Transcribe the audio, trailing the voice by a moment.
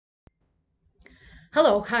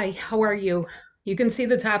Hello, hi, how are you? You can see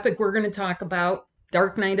the topic we're going to talk about,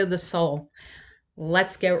 Dark Night of the Soul.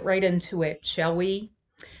 Let's get right into it, shall we?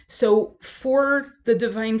 So, for the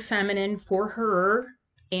Divine Feminine, for her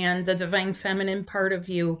and the Divine Feminine part of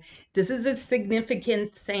you, this is a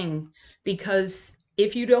significant thing because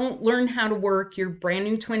if you don't learn how to work your brand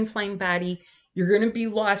new twin flame body, you're going to be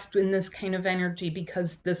lost in this kind of energy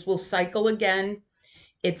because this will cycle again.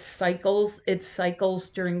 It cycles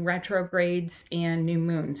during retrogrades and new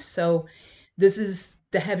moons. So this is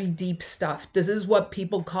the heavy, deep stuff. This is what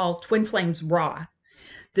people call twin flames raw.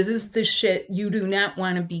 This is the shit you do not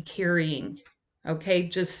want to be carrying. Okay,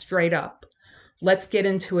 just straight up. Let's get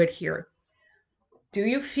into it here. Do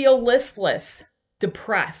you feel listless,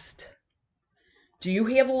 depressed? Do you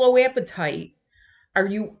have a low appetite? Are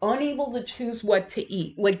you unable to choose what to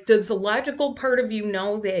eat? Like, does the logical part of you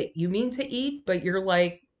know that you need to eat, but you're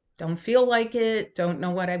like, don't feel like it, don't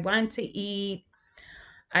know what I want to eat?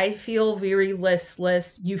 I feel very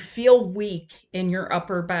listless. You feel weak in your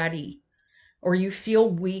upper body, or you feel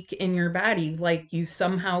weak in your body, like you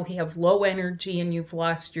somehow have low energy and you've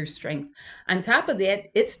lost your strength. On top of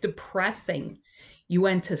that, it's depressing. You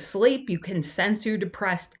went to sleep, you can sense you're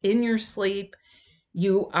depressed in your sleep.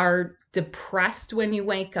 You are depressed when you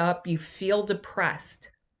wake up, you feel depressed.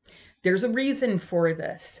 There's a reason for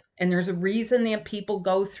this, and there's a reason that people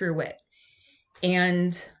go through it.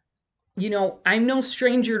 And, I'm no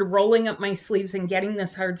stranger to rolling up my sleeves and getting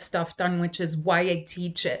this hard stuff done, which is why I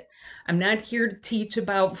teach it. I'm not here to teach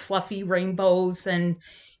about fluffy rainbows and,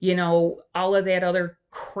 all of that other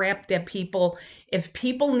crap that if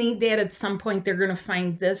people need that at some point, they're going to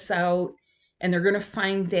find this out and they're going to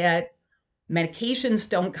find that medications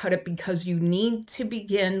don't cut it because you need to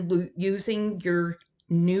begin using your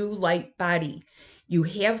new light body. You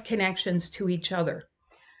have connections to each other.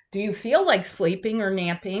 Do you feel like sleeping or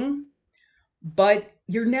napping, but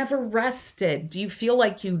you're never rested? Do you feel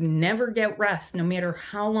like you never get rest no matter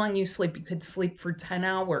how long you sleep? You could sleep for 10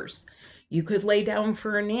 hours. You could lay down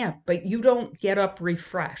for a nap, but you don't get up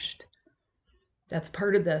refreshed. That's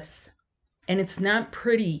part of this. And it's not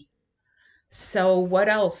pretty. So, what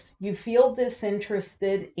else? You feel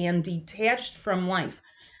disinterested and detached from life,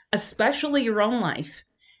 especially your own life.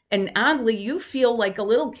 And oddly, you feel like a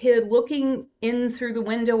little kid looking in through the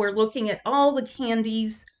window or looking at all the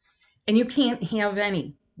candies, and you can't have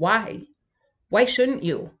any. Why? Why shouldn't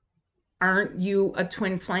you? Aren't you a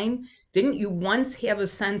twin flame? Didn't you once have a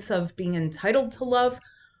sense of being entitled to love?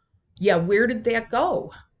 Yeah, where did that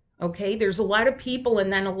go? Okay, there's a lot of people,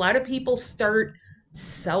 and then a lot of people start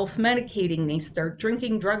self medicating. They start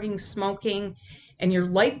drinking, drugging, smoking, and your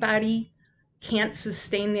light body can't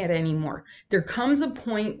sustain that anymore. There comes a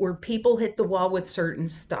point where people hit the wall with certain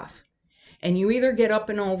stuff, and you either get up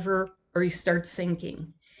and over or you start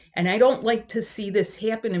sinking. And I don't like to see this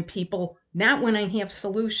happen in people, not when I have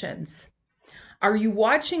solutions. Are you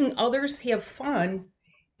watching others have fun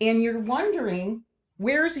and you're wondering,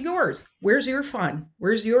 where's yours? Where's your fun?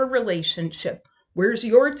 Where's your relationship? Where's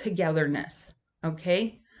your togetherness?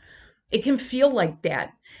 Okay. It can feel like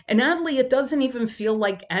that. And oddly, it doesn't even feel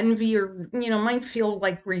like envy or, might feel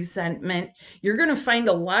like resentment. You're going to find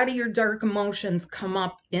a lot of your dark emotions come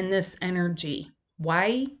up in this energy.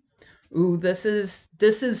 Why? Ooh, this is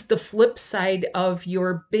the flip side of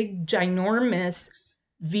your big ginormous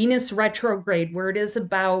Venus retrograde, where it is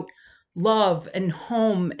about love and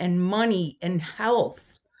home and money and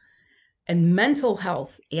health and mental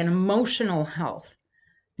health and emotional health.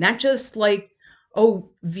 Not just like,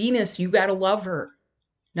 oh, Venus, you got to love her.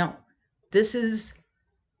 No, this is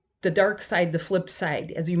the dark side, the flip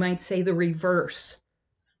side, as you might say, the reverse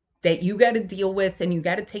that you got to deal with and you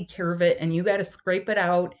got to take care of it and you got to scrape it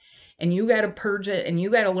out and you got to purge it and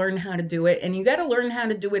you got to learn how to do it and you got to learn how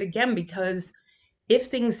to do it again, because if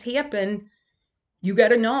things happen, you got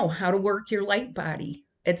to know how to work your light body.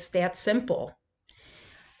 It's that simple.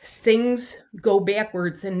 Things go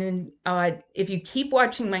backwards. And if you keep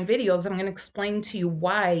watching my videos, I'm going to explain to you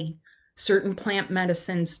why certain plant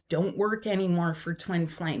medicines don't work anymore for twin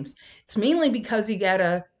flames. It's mainly because you got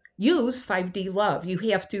to use 5D love. You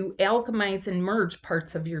have to alchemize and merge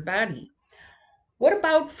parts of your body. What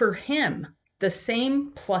about for him? The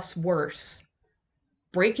same plus worse.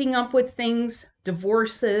 Breaking up with things,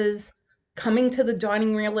 divorces, coming to the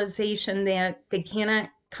dawning realization that they cannot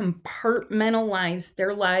compartmentalize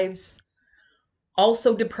their lives,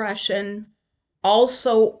 also depression,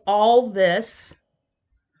 also all this,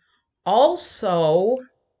 also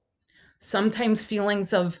sometimes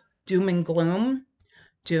feelings of doom and gloom,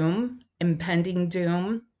 impending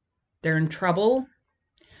doom, they're in trouble,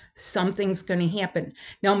 something's going to happen.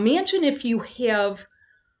 Now imagine if you have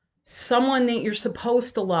someone that you're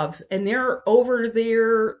supposed to love, and they're over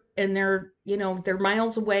there and they're, they're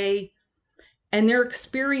miles away and they're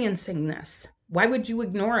experiencing this. Why would you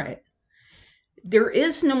ignore it? There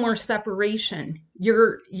is no more separation.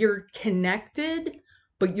 You're connected,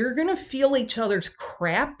 but you're going to feel each other's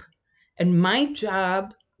crap. And my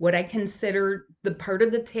job, what I consider the part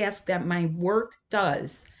of the task that my work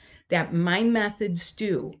does, that my methods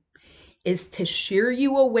do, is to shear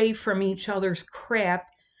you away from each other's crap,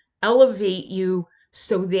 elevate you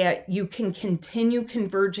so that you can continue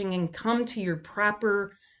converging and come to your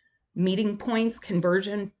proper meeting points,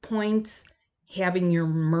 conversion points, having your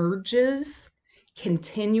merges,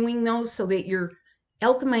 continuing those so that you're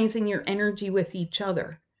alchemizing your energy with each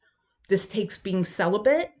other. This takes being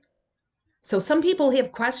celibate. So some people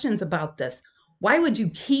have questions about this. Why would you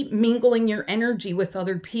keep mingling your energy with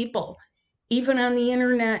other people, even on the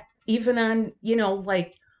internet, even on,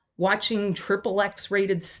 like watching triple X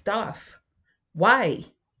rated stuff? Why?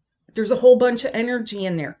 There's a whole bunch of energy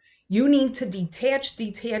in there. You need to detach,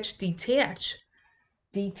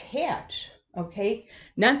 okay?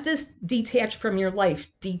 Not just detach from your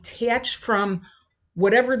life, detach from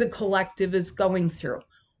whatever the collective is going through.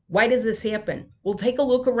 Why does this happen? We'll take a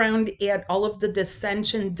look around at all of the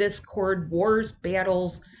dissension, discord, wars,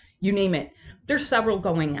 battles, you name it. There's several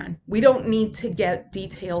going on. We don't need to get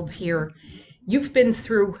detailed here. You've been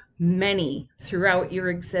through many throughout your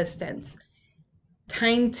existence.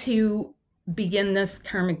 Time to begin this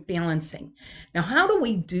karmic balancing. Now, how do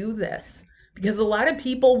we do this? Because a lot of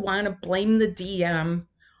people want to blame the DM,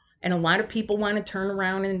 and a lot of people want to turn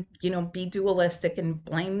around and, be dualistic and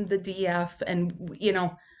blame the DF. And,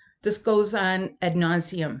 this goes on ad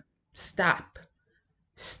nauseum. Stop.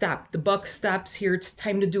 The buck stops here. It's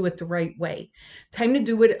time to do it the right way. Time to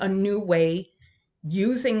do it a new way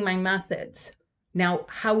using my methods. Now,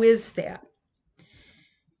 how is that?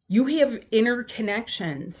 You have inner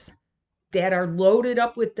connections that are loaded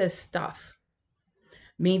up with this stuff.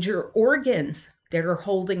 Major organs that are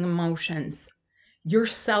holding emotions, your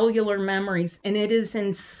cellular memories, and it is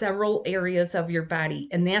in several areas of your body.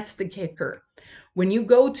 And that's the kicker. When you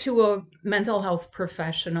go to a mental health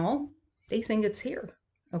professional, they think it's here,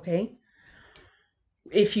 okay?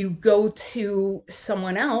 If you go to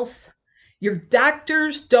someone else, your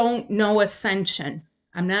doctors don't know Ascension.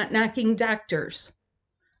 I'm not knocking doctors.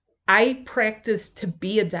 I practice to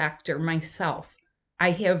be a doctor myself.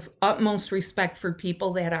 I have utmost respect for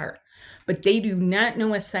people that are, but they do not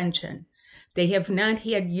know Ascension. They have not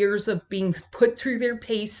had years of being put through their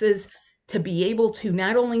paces to be able to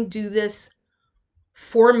not only do this,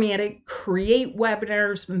 format it, create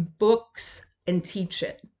webinars and books, and teach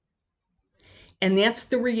it. And that's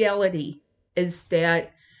the reality, is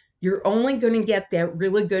that you're only going to get that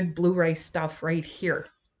really good Blu-ray stuff right here.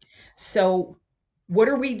 So what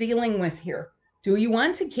are we dealing with here? Do you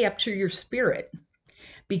want to capture your spirit?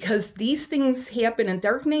 Because these things happen. A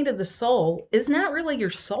dark night of the soul is not really your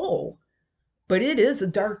soul, but it is a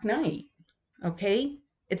dark night, okay?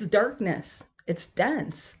 It's darkness. It's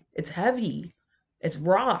dense. It's heavy. It's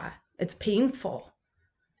raw. It's painful.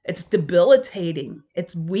 It's debilitating.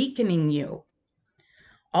 It's weakening you.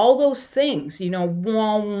 All those things, wah,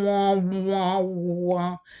 wah, wah,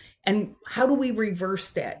 wah. And how do we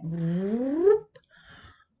reverse that?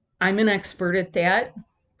 I'm an expert at that.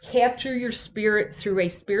 Capture your spirit through a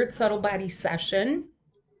spirit subtle body session.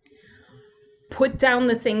 Put down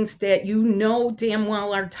the things that you know damn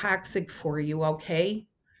well are toxic for you, okay?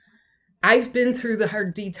 I've been through the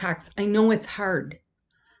hard detox. I know it's hard.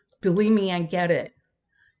 Believe me, I get it.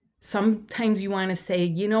 Sometimes you want to say,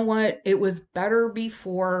 you know what? It was better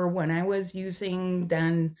before when I was using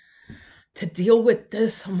then to deal with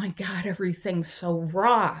this. Oh my God, everything's so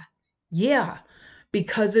raw. Yeah,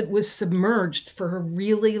 because it was submerged for a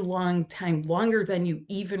really long time, longer than you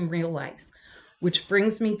even realize. Which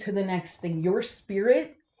brings me to the next thing. Your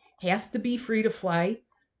spirit has to be free to fly.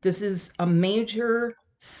 This is a major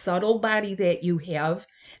subtle body that you have.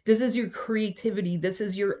 This is your creativity. This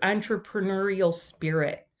is your entrepreneurial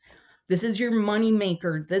spirit. This is your money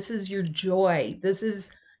maker. This is your joy. This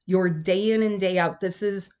is your day in and day out. This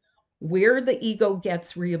is where the ego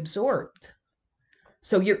gets reabsorbed.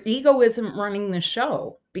 So your ego isn't running the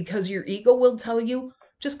show, because your ego will tell you,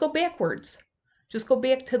 just go backwards. Just go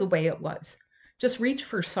back to the way it was. Just reach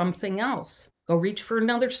for something else. Go reach for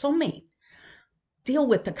another soulmate. Deal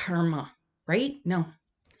with the karma, right? No,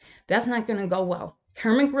 that's not going to go well.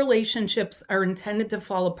 Karmic relationships are intended to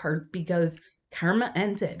fall apart because karma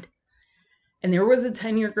ended. And there was a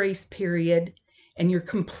 10-year grace period, and you're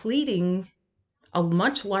completing a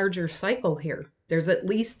much larger cycle here. There's at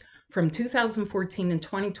least from 2014 and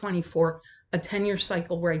 2024, a 10-year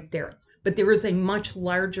cycle right there. But there is a much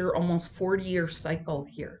larger, almost 40-year cycle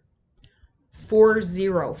here.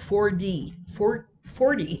 4D,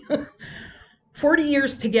 40. 40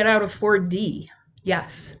 years to get out of 4D.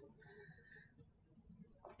 Yes.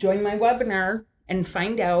 Join my webinar and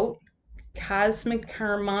find out cosmic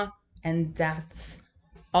karma and deaths.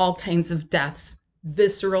 All kinds of deaths.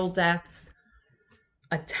 Visceral deaths,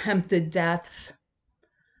 attempted deaths,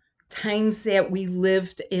 times that we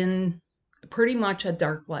lived in pretty much a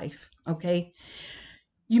dark life, okay?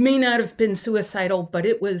 You may not have been suicidal, but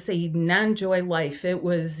it was a non-joy life. It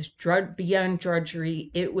was beyond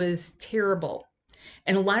drudgery. It was terrible.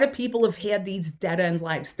 And a lot of people have had these dead-end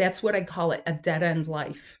lives. That's what I call it, a dead-end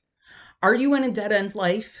life. Are you in a dead-end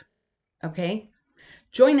life? Okay.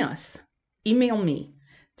 Join us. Email me.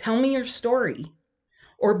 Tell me your story.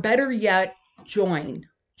 Or better yet, join.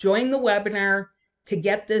 Join the webinar to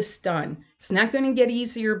get this done. It's not going to get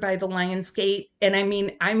easier by the Lion's Gate. And I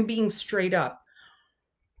mean, I'm being straight up.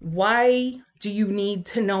 Why do you need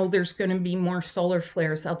to know there's going to be more solar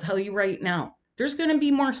flares? I'll tell you right now. There's going to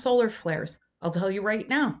be more solar flares. I'll tell you right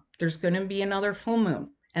now. There's going to be another full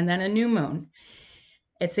moon and then a new moon.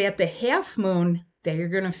 It's at the half moon that you're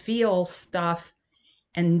going to feel stuff.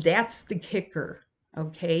 And that's the kicker,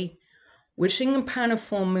 okay? Wishing upon a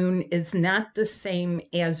full moon is not the same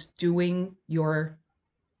as doing your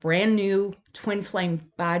brand new twin flame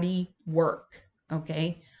body work,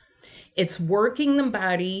 okay? It's working the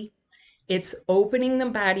body, it's opening the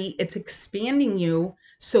body, it's expanding you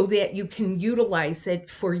so that you can utilize it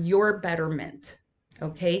for your betterment,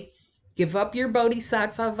 okay? Give up your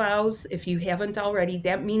bodhisattva vows if you haven't already.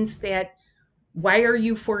 That means that why are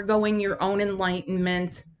you foregoing your own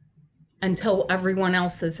enlightenment until everyone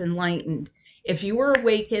else is enlightened? If you were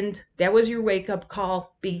awakened, that was your wake-up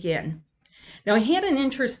call, begin. Now, I had an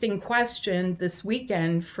interesting question this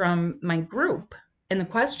weekend from my group. And the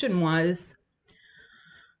question was,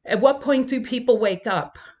 at what point do people wake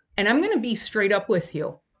up? And I'm going to be straight up with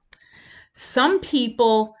you. Some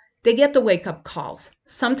people, they get the wake-up calls.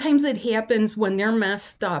 Sometimes it happens when they're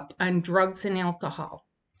messed up on drugs and alcohol.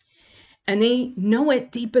 And they know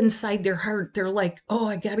it deep inside their heart. They're like, oh,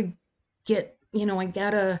 I got to get, I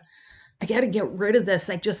got to get rid of this.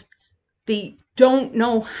 They don't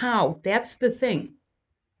know how. That's the thing.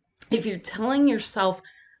 If you're telling yourself,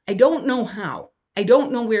 I don't know how, I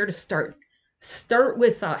don't know where to start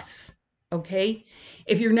with us, okay?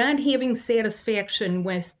 If you're not having satisfaction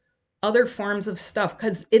with other forms of stuff,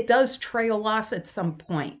 because it does trail off at some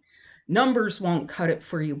point, numbers won't cut it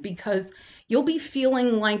for you because you'll be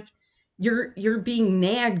feeling like you're being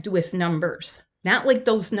nagged with numbers. Not like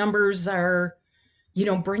those numbers are,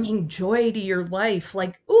 bringing joy to your life.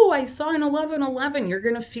 Like, oh, I saw an 1111. You're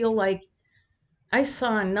going to feel like, I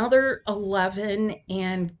saw another 11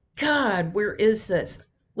 and God, where is this?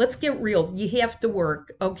 Let's get real. You have to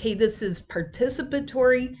work. Okay, this is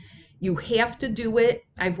participatory. You have to do it.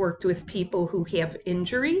 I've worked with people who have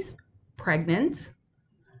injuries, pregnant,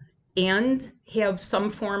 and have some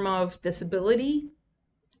form of disability.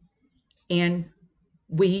 And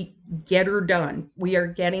we get her done. We are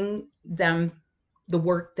getting them the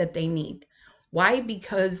work that they need. Why?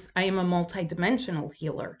 Because I am a multidimensional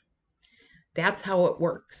healer. That's how it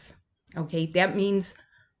works. Okay, that means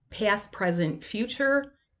past, present,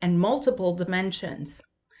 future, and multiple dimensions.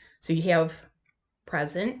 So you have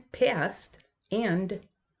present, past, and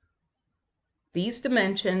these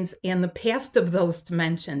dimensions and the past of those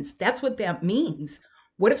dimensions. That's what that means.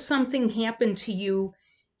 What if something happened to you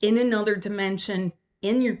in another dimension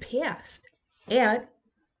in your past at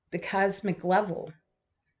the cosmic level?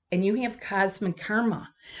 And you have cosmic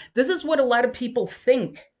karma. This is what a lot of people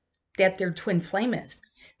think that their twin flame is.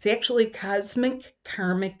 It's actually cosmic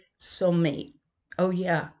karmic soulmate. Oh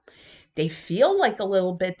yeah. They feel like a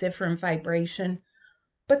little bit different vibration,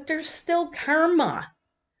 but there's still karma.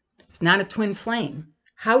 It's not a twin flame.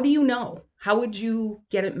 How do you know? How would you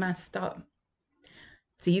get it messed up?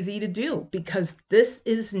 It's easy to do because this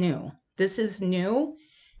is new. This is new,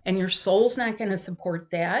 and your soul's not going to support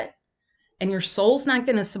that. And your soul's not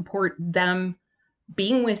going to support them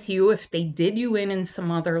being with you if they did you in some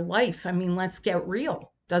other life. I mean, let's get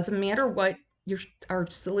real. Doesn't matter what our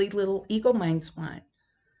silly little ego minds want.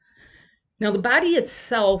 Now, the body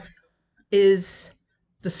itself is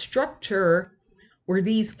the structure where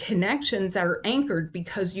these connections are anchored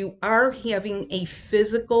because you are having a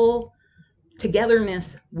physical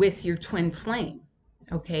togetherness with your twin flame,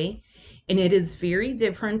 okay? And it is very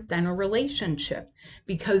different than a relationship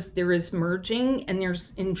because there is merging and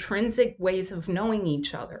there's intrinsic ways of knowing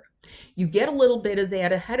each other. You get a little bit of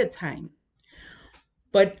that ahead of time.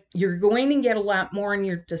 But you're going to get a lot more, and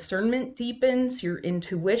your discernment deepens, your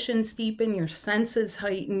intuitions deepen, your senses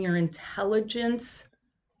heighten, your intelligence.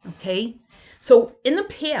 Okay. So in the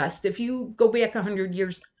past, if you go back 100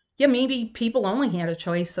 years, yeah, maybe people only had a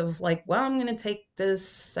choice of like, well, I'm going to take this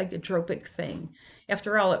psychotropic thing.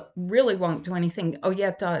 After all, it really won't do anything. Oh, yeah,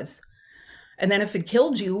 it does. And then if it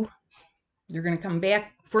killed you, you're going to come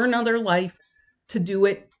back for another life to do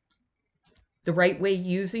it the right way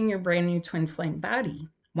using your brand new twin flame body.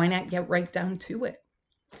 Why not get right down to it?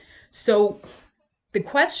 So the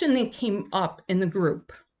question that came up in the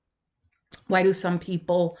group, why do some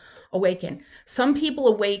people awaken? Some people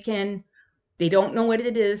awaken, they don't know what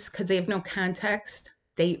it is because they have no context.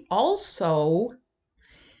 They also,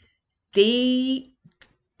 they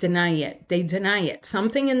deny it. They deny it.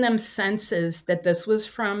 Something in them senses that this was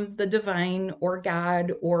from the divine or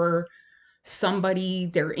God or somebody,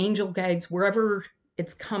 their angel guides, wherever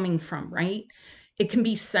it's coming from, right? It can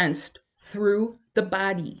be sensed through the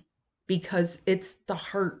body because it's the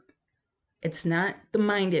heart. It's not the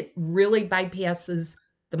mind. It really bypasses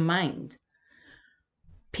the mind.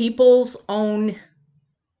 People's own,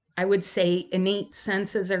 I would say, innate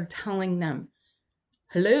senses are telling them,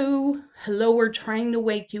 hello, hello, we're trying to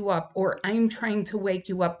wake you up, or I'm trying to wake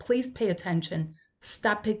you up. Please pay attention.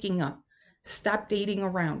 Stop picking up. Stop dating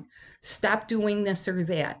around. Stop doing this or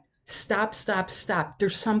that. Stop, stop, stop.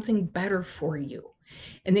 There's something better for you.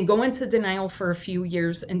 And they go into denial for a few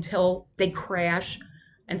years until they crash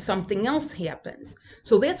and something else happens.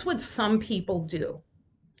 So that's what some people do.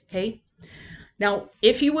 Okay. Now,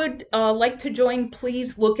 if you would like to join,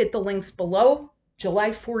 please look at the links below. July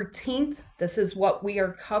 14th, this is what we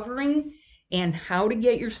are covering and how to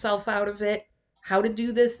get yourself out of it, how to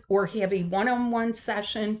do this, or have a one-on-one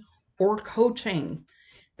session or coaching.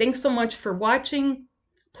 Thanks so much for watching.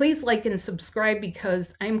 Please like and subscribe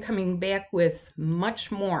because I'm coming back with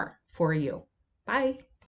much more for you. Bye.